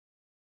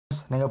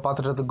நீங்கள்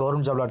பார்த்துட்டு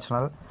government job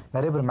channel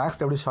நிறைய பேர்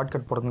மேக்ஸில் எப்படி ஷார்ட்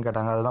கட் போடுறதுன்னு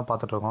கேட்டாங்க. அதெல்லாம்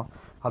பார்த்துட்ருக்கோம்.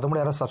 அது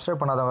மட்டும் யாராவது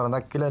சப்ஸ்கிரைப் பண்ணாதவங்க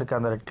இருந்தால் கீழே இருக்க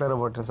அந்த ரெட் கலர்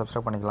பட்டன்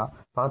சப்ஸ்கிரைப் பண்ணிக்கலாம்.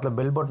 பக்கத்தில்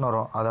பெல் பட்டன்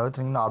வரும், அதை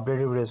அழுத்தினீங்கன்னா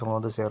அப்டேட் வீடியோஸ்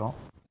உங்களுக்கு வந்து சேரும்.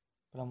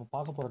 இப்போ நம்ம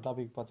பார்க்க போகிற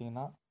டாபிக்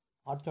பார்த்தீங்கன்னா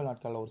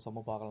நாட்களில் ஒரு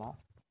சம்ம பார்க்கலாம்.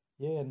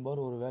 ஏ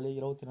என்பவர் ஒரு வேலையை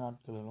 24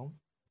 நாட்களிலும்,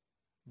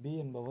 பி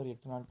என்பவர்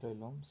 8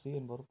 நாட்களிலும், சி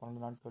என்பவர்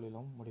 12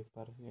 நாட்களிலும்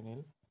முடிப்பார்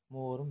எனில்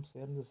மூவரும்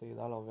சேர்ந்து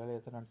செய்தால் அவ்வேலை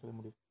எத்தனை நாட்களில்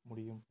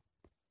முடியும்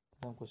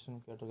இதான்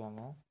கொஸ்டின்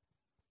கேட்டிருக்காங்க.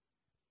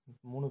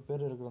 3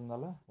 பேர்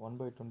இருக்கிறதுனால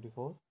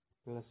 1/24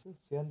 ப்ளஸ்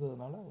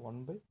சேர்ந்ததுனால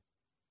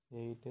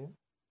 1/8.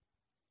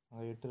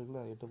 அங்கே 8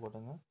 இருக்குல்ல, 8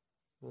 போட்டுங்க.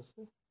 ப்ளஸ்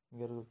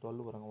இங்கே இருக்கிற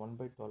 12 பாருங்க,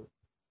 1/12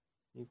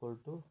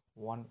 ஈக்குவல் டு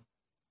 1.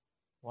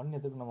 1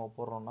 எதுக்கு நம்ம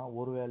போடுறோம்னா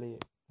ஒரு வேலையை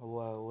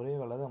ஒரே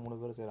வேலை தான் 3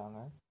 பேர் செய்கிறாங்க,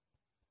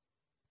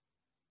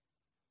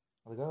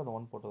 அதுக்காக அந்த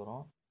 1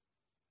 போட்டுக்கிறோம்.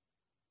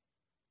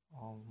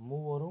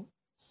 மூவரும்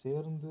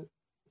சேர்ந்து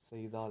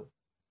செய்தால்,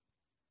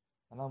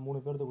 ஆனால்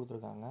 3 பேர்த்து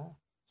கொடுத்துருக்காங்க.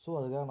 ஸோ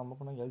அதுக்காக நம்ம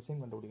பண்ண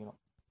எல்சிஎம் கண்டுபிடிக்கணும்.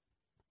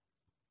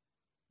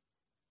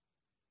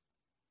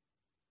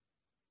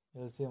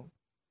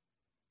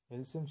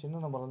 எல்சிஎம்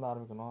சின்ன நம்பர்லேருந்து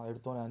ஆரம்பிக்கணும்.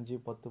 எடுத்தோன்னே 5,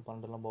 10,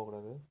 12லாம்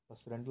போகக்கூடாது.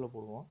 ஃபஸ்ட் 2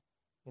 போடுவோம்.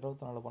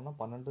 24 பண்ணால்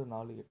 12,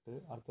 4, 8.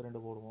 அடுத்து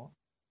 2 போடுவோம்.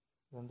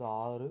 இது வந்து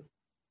 6,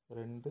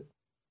 2,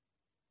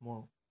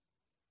 3.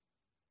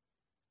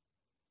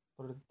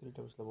 அப்புறம் 3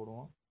 டேபிள்ஸில்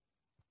போடுவோம்.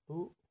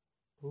 2,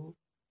 2,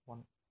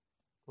 1.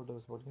 2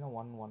 டேபிள்ஸ் போட்டிங்கன்னா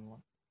 1, 1,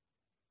 1.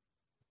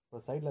 இப்போ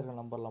சைடில் இருக்கிற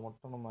நம்பரில்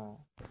மட்டும் நம்ம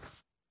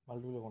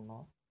மல்டிப்ளை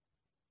பண்ணோம்.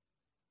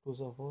 2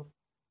 சார் 4,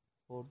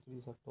 4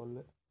 3 சார்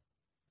 12,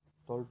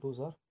 12 2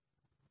 சார்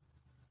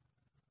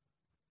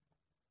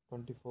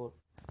 24.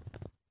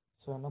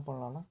 ஸோ என்ன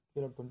பண்ணலான்னா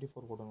கீழே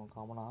 24 போடணும்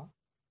காமனாக.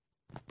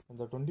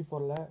 இந்த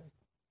 24ல்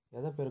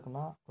எதை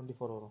பேருக்குன்னா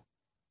 24 வரும்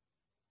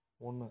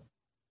 1.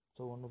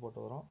 ஸோ 1 போட்டு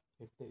வரும்.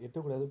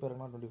 8 கூட எது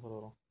பேருக்குன்னா 24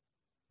 வரும்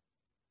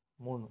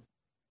 3.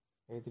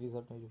 8 3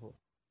 சார் 24.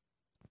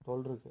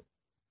 12 இருக்குது,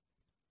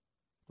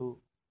 2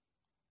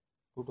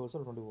 12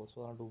 சார் 24. ஸோ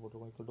அதான் 2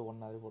 போட்டுருக்கோம். ஈக்குவல் டு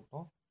 1 அதே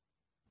போட்டோம்.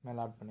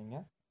 மேலே ஆட் பண்ணிங்க.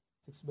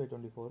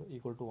 6/24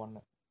 ஈக்குவல் டு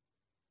 1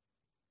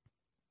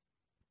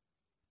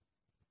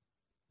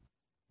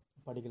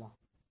 படிக்கலாம்.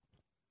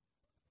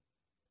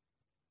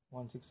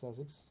 1 6 ஆர்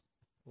 6,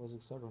 4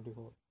 6 ஆர்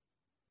 24.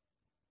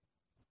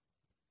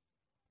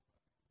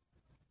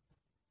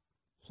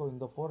 ஸோ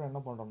இந்த 4 என்ன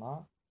பண்ணுறோன்னா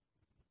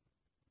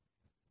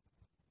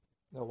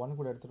இந்த 1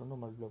 கூட எடுத்துகிட்டு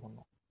வந்து மல்டிப்ளை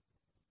பண்ணோம்.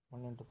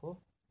 1 × 4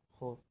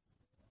 4.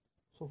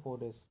 So 4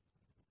 days.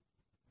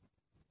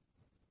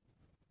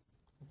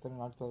 எத்தனை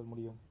நாட்கள்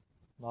முடியும்?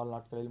 4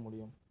 நாட்களில்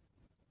முடியும்.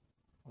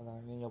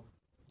 அதான் நீங்கள்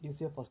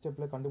ஈஸியாக ஃபஸ்ட்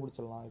ஸ்டெப்பில்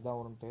கண்டுபிடிச்சிடலாம். இதான்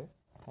வரும்ன்ட்டு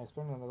நான்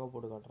எக்ஸ்பிளைன் பண்ணுறதுக்காக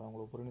போட்டு காட்டுறேன்,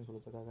 உங்களுக்கு புரியுன்னு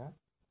சொல்கிறதுக்காக.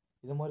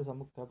 இது மாதிரி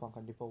சம்முக்கு கேட்பாங்க,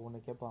 கண்டிப்பாக 1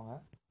 கேட்பாங்க,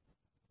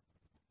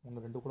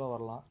 1 2 கூட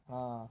வரலாம்.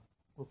 ஆனால்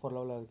குரூப் 4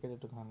 லெவலில் அது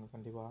கேட்டுட்ருக்காங்க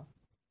கண்டிப்பாக.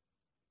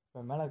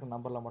 இப்போ மேலே இருக்கிற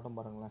நம்பரில் மட்டும்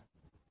பாருங்களேன்,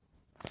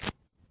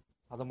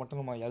 அதை மட்டும்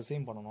நம்ம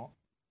எல்சிஎம் பண்ணணும்.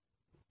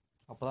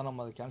 அப்போ தான்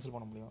நம்ம அதை கேன்சல்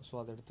பண்ண முடியும். ஸோ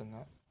அதை எடுத்துங்க.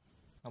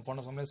 நான்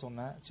போன சமயம்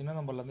சொன்னேன், சின்ன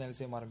நம்பர்லேருந்து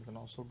எல்சிஎம்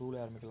ஆரம்பிக்கணும். ஸோ 2லே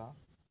ஆரம்பிக்கலாம்.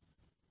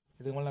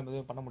 இதுக்கு மேலே நம்ம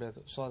எதுவும் பண்ண முடியாது.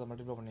 ஸோ அதை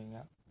மல்டிப்ளை பண்ணிங்க.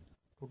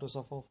 2 2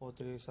 சார் 4, 4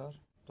 3 சார்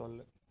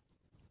 12.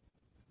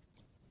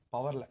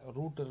 பவரில்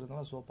ரூட்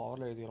இருக்கிறதுனால ஸோ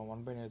பவரில் எழுதிக்கிறோம்.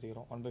 1/9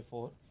 எழுதிக்கிறோம்.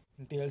 1/4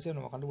 இன்ட்டு எல்சிஎம்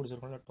நம்ம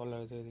கண்டுபிடிச்சிருக்கோம்ல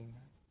 12 எழுதிங்க.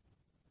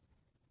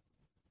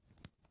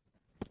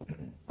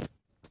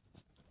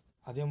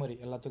 அதே மாதிரி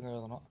எல்லாத்துக்கும்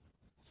எழுதணும்.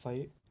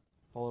 5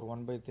 பவர்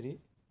 1/3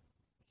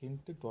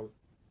 இன்ட்டு 12.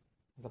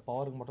 இந்த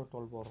பவருக்கு மட்டும்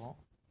 12 போடுறோம்.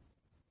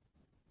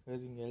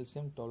 எழுதிங்க.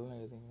 எல்சிஎம் 12னு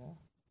எழுதிங்க.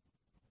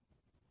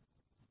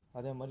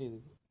 அதே மாதிரி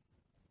இதுக்கு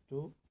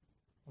 2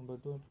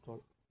 1/2 இன்ட்டு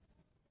 12.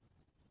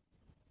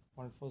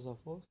 1 4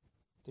 sir 4,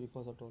 3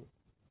 4 sir 12.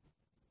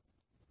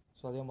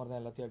 ஸோ அதே மாதிரி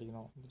தான் எல்லாத்தையும்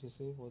அடிக்கணும். 3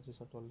 3 4 3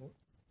 சார் 12,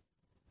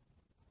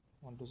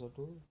 1 2 சார்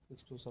 2,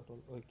 6 2 சார்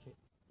 12. ஓகே,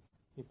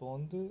 இப்போ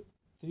வந்து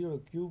 3யோட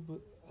க்யூப்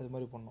அது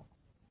மாதிரி பண்ணோம்.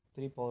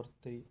 3 பவர்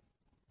 3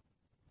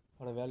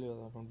 அதோட வேல்யூ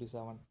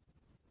 27.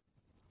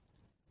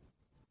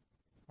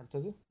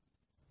 அடுத்தது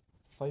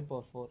 5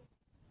 பவர் 4,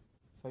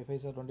 5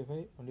 5 சார்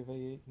 25,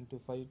 25 இன்ட்டு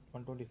 5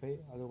 125.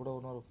 அது கூட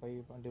இன்னொரு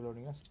 5 மல்டிப்ளை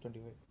பண்ணிங்கன்னா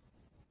 625.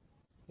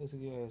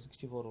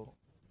 64 வரும்.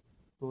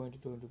 2 ×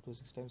 2 × 2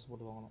 6 டைம்ஸ்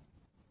போட்டு வாங்கணும்.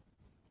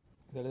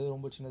 இதில்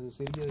ரொம்ப சின்னது,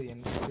 சிறியது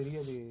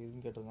சிறியது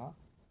இதுன்னு கேட்டிருக்கான்.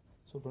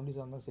 ஸோ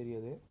 27 தான்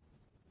சிறியது,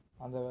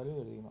 அந்த வேல்யூ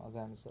எழுதிக்கணும்.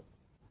 அதுதான் ஆன்சர்.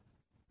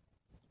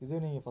 இதே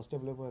நீங்கள் ஃபஸ்ட்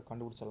ஸ்டெப்லேயே போய்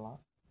கண்டுபிடிச்சிடலாம்.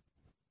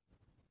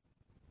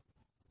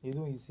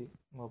 இதுவும் ஈஸி,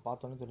 நம்ம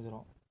பார்த்தோன்னே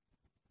தெரிஞ்சிடும்.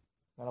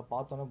 அதனால்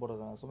பார்த்தோன்னே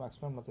போட்டுருக்கேன். சும்மா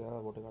எக்ஸ்பிளைன்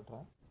பண்ணுறதுக்காக போட்டு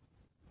காட்டுறேன்.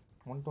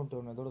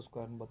 121 எதோட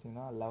ஸ்கொயர்னு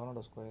பார்த்தீங்கன்னா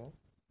 11ஓட ஸ்கொயர்.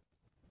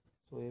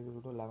 So A =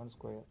 11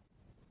 square.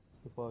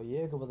 இப்போ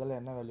ஏக்கு பதில்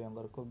என்ன வேல்யூ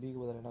அங்கே இருக்கோ,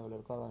 பிக்கு பதில் என்ன வேல்யூ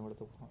இருக்கோ அதை நம்ம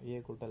எடுத்துக்கிறோம்.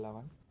 A =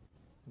 11,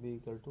 B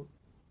 =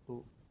 2.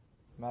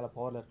 மேலே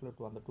பவரில் இருக்கிற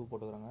 2, அந்த 2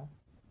 போட்டுக்கிறோங்க.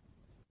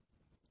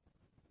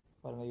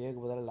 பாருங்கள்,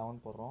 ஏக்கு பதில் 11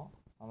 போடுறோம்,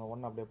 அந்த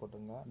 1 அப்படியே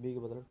போட்டுருங்க.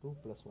 பிக்கு பதில் 2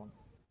 + 1.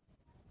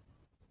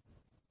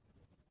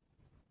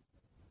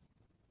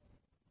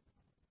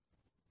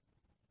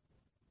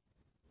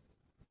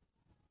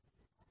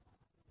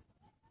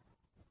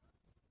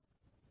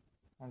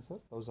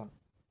 ஆன்சர் 1000.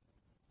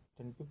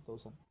 10 ×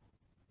 1000.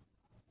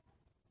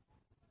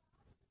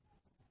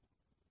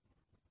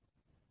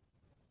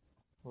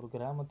 ஒரு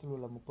கிராமத்தில்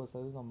உள்ள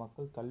 30%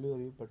 மக்கள் கல்வி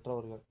அறிவு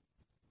பெற்றவர்கள்.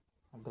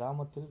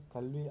 அக்கிராமத்தில்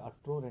கல்வி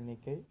அற்றோர்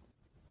எண்ணிக்கை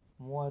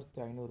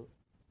 3500.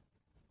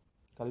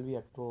 கல்வி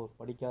அற்றோர்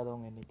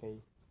படிக்காதவங்க எண்ணிக்கை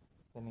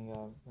இதை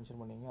நீங்கள்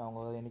மென்ஷன் பண்ணிங்க.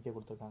 அவங்க எண்ணிக்கை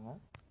கொடுத்துருக்காங்க.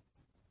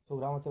 ஸோ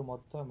கிராமத்தில்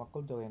மொத்த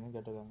மக்கள் தொகை என்னன்னு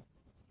கேட்டிருக்காங்க.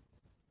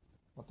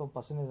 மொத்தம்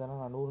பர்சன்டேஜ் தானே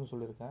நான் 100ன்னு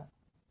சொல்லியிருக்கேன்.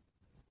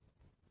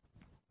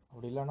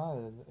 அப்படி இல்லைன்னா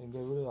இந்த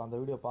அந்த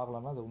வீடியோ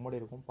பார்க்கலன்னா அது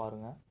முன்னாடி இருக்கும்,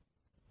 பாருங்கள்.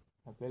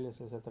 நான்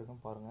பிளேலிஸ்ட்டில்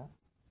சேர்த்துருக்கேன், பாருங்கள்.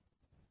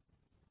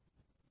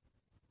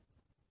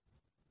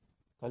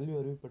 கல்வி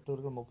அறிவு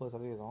பெற்றோர்கள்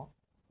 30%.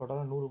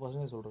 டோட்டலாக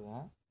 100%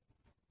 சொல்கிறேன்.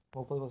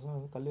 30%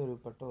 வந்து கல்வி அறிவு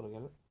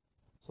பெற்றவர்கள்.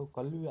 ஸோ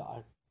கல்வி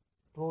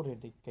அற்றோர்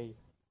எண்ணிக்கை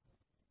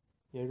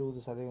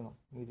 70%.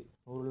 மீதி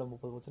 100ல்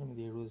 30%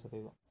 மீதி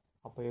 70%.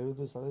 அப்போ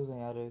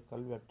 70% யார்?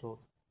 கல்வி அற்றோர்.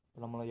 இப்போ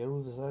நம்மளை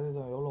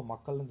 70% எவ்வளோ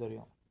மக்கள்னு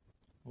தெரியும்,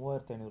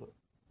 3500.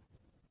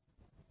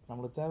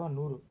 நம்மளுக்கு தேவை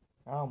 100.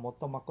 ஏன்னா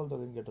மொத்த மக்கள்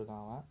தொகைன்னு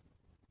கேட்டிருக்கான் அவன்.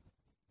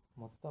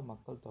 மொத்த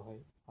மக்கள் தொகை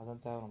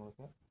அதான் தேவை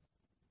நம்மளுக்கு.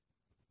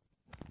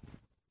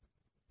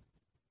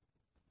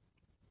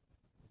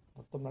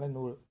 மொத்தம்னாலே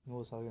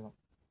 100%.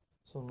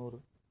 ஸோ 100.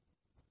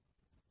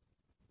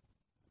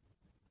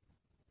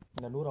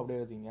 இந்த 100 அப்படியே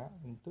எழுதிங்க.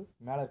 இன்ட்டு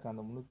மேலே இருக்க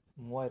அந்த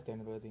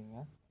 3500 எழுதிங்க.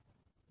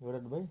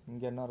 டிவைடட் பை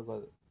இங்கே என்ன இருக்கும்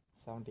அது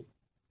 70.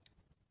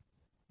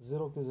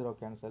 0க்கு 0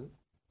 கேன்சல்.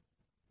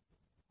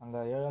 அங்கே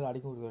 7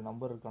 அடிக்க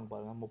நம்பர் இருக்கான்னு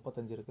பாருங்கள்.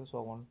 35 இருக்குது. So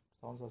 1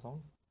 7 sir 7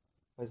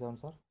 5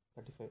 7 sir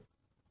 35.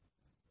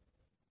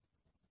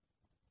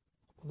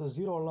 இந்த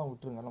 0எல்லாம்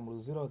விட்டுருங்க,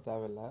 நம்மளுக்கு 0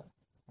 தேவையில்லை.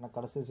 ஆனால்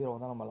கடைசி 0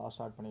 வந்தால் நம்ம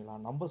லாஸ்ட் ஆட்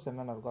பண்ணிக்கலாம். நம்பர்ஸ்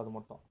என்னென்ன இருக்கோ அது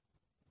மட்டும்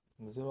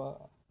இந்த 0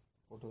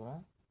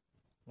 போட்டுக்கிறேன்.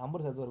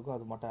 நம்பர்ஸ் எது இருக்கோ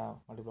அது மட்டும்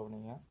மல்டிப்ளை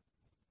பண்ணிங்க.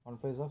 1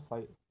 5 சார்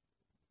 5.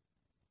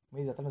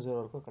 மீதி எத்தனை 0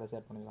 இருக்கோ கடைசி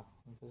ஆட் பண்ணிக்கலாம்.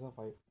 1 5 சார்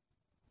 5.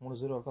 3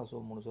 0 இருக்கா,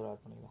 ஸோ 3 0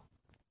 ஆட் பண்ணிக்கலாம்.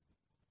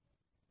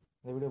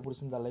 இந்த வீடியோ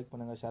பிடிச்சிருந்தால் லைக்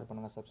பண்ணுங்கள், ஷேர்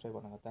பண்ணுங்கள், சப்ஸ்கிரைப்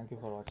பண்ணுங்கள். தேங்க்யூ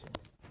ஃபார் வாட்சிங்.